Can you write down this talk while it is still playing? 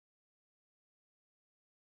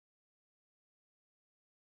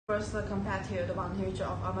First, the competitive advantage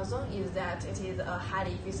of Amazon is that it is a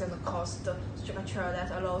highly efficient cost structure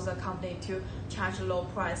that allows the company to charge low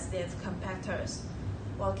price than its competitors.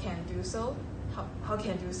 How can do so?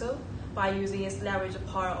 By using its leverage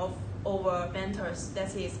power over vendors,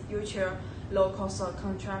 that is, future low-cost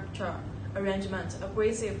contractual arrangement,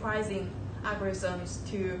 aggressive pricing algorithms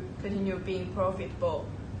to continue being profitable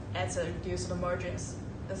at reduced margins.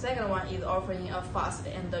 The second one is offering a fast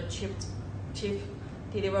and cheap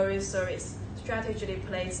delivery service. Strategically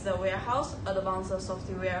place the warehouse, advanced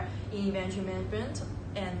software in inventory management,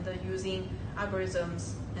 and using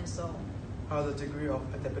algorithms and so on. The degree of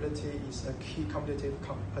adaptability is a key competitive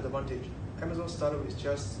advantage. Amazon started with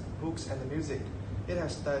just books and music. It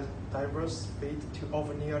has diverse speed to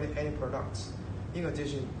offer nearly any products. In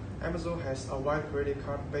addition, Amazon has a wide credit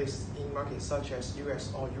card base in markets such as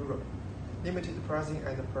US or Europe. Limited pricing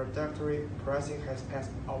and predatory pricing has as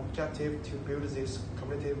objective to build this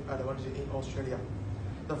competitive advantage in Australia.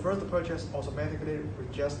 The first purchase automatically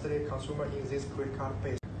registers the consumer in this credit card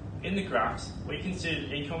base. In the graphs, we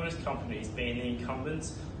considered e-commerce companies being the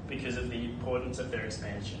incumbents because of the importance of their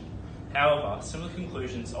expansion. However, similar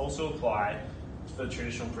conclusions also apply for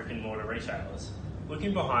traditional brick-and-mortar retailers.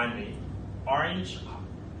 Looking behind me, orange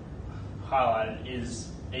highlighted is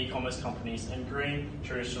e-commerce companies and green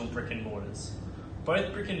traditional brick-and-mortars.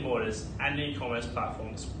 Both brick-and-mortars and e-commerce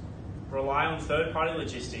platforms rely on third-party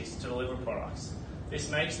logistics to deliver products. This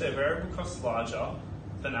makes their variable costs larger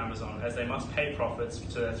than Amazon, as they must pay profits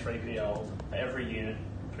to their 3PL for every unit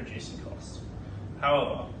producing cost.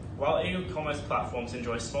 However, while e-commerce platforms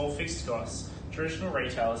enjoy small fixed costs, traditional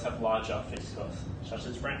retailers have larger fixed costs, such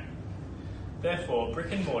as rent. Therefore,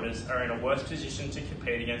 brick and mortars are in a worse position to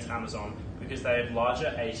compete against Amazon because they have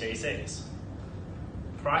larger ATCs.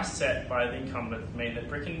 Price set by the incumbent mean that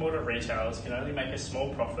brick and mortar retailers can only make a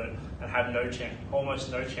small profit and have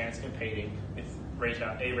almost no chance competing with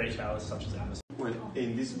e-retailers such as Amazon. Well,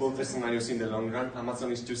 in these both scenarios in the long run,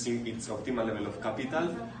 Amazon is choosing its optimal level of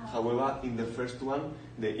capital. However, in the first one,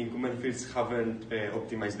 the incumbent firms haven't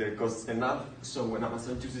optimized their costs enough. So when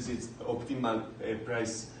Amazon chooses its optimal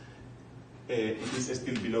price, it is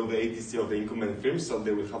still below the ATC of the incumbent firms, so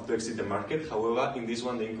they will have to exit the market. However, in this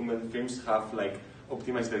one, the incumbent firms have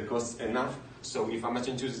optimized their costs enough. So if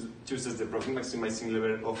Amazon chooses the profit maximizing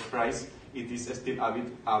level of price, it is still a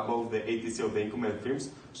bit above the ATC of the incumbent firms,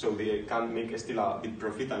 so they can make still a bit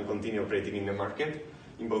profit and continue operating in the market.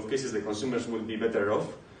 In both cases, the consumers will be better off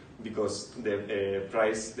because the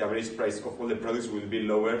average price of all the products will be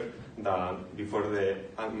lower than before the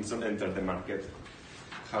Amazon entered the market.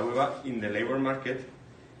 However, in the labor market,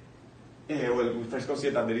 we first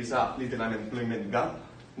consider that there is a little unemployment gap.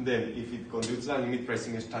 Then, if it conducts a limit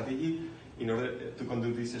pricing strategy, in order to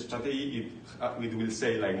conduct this strategy, it will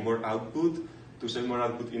say more output. To sell more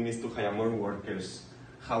output, it needs to hire more workers.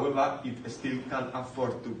 However, it still can't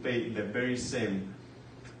afford to pay the very same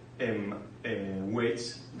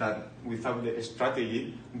wage that without the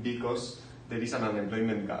strategy, because there is an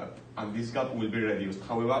unemployment gap, and this gap will be reduced.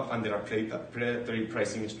 However, under a predatory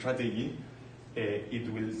pricing strategy,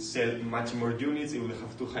 it will sell much more units, it will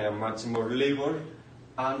have to hire much more labor,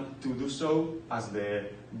 and to do so, as the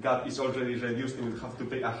gap is already reduced, it will have to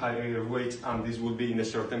pay a higher wage, and this will be in the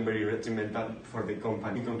short term very detrimental for the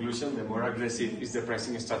company. In conclusion, the more aggressive is the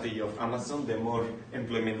pricing strategy of Amazon, the more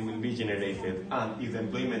employment will be generated. And if the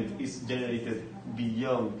employment is generated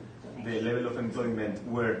beyond the level of employment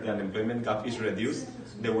where the unemployment gap is reduced,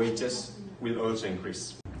 the wages will also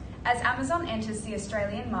increase. As Amazon enters the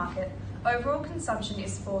Australian market, overall consumption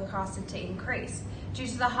is forecasted to increase due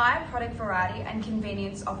to the higher product variety and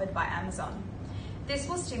convenience offered by Amazon. This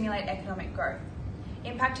will stimulate economic growth,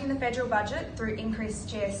 impacting the federal budget through increased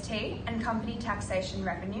GST and company taxation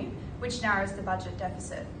revenue, which narrows the budget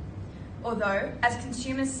deficit. Although, as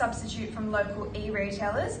consumers substitute from local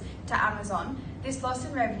e-retailers to Amazon, this loss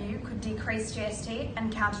in revenue could decrease GST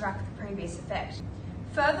and counteract the previous effect.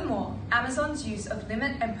 Furthermore, Amazon's use of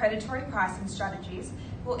limit and predatory pricing strategies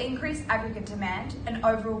will increase aggregate demand and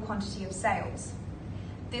overall quantity of sales.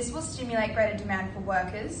 This will stimulate greater demand for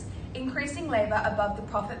workers, increasing labour above the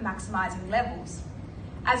profit maximising levels.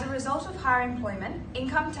 As a result of higher employment,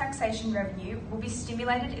 income taxation revenue will be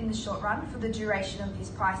stimulated in the short run for the duration of these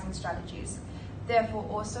pricing strategies, therefore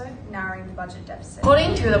also narrowing the budget deficit.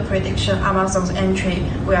 According to the prediction, Amazon's entry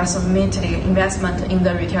will submit investment in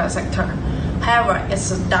the retail sector. However,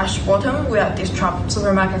 its dash bottom will disrupt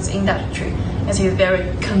supermarkets industry as it is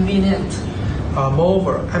very convenient.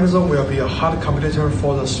 Moreover, Amazon will be a hard competitor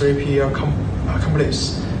for the 3PL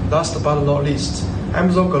companies. Last but not least,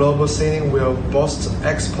 Amazon global selling will boost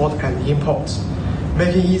export and import.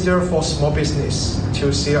 making it easier for small business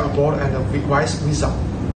to sell abroad and vice versa.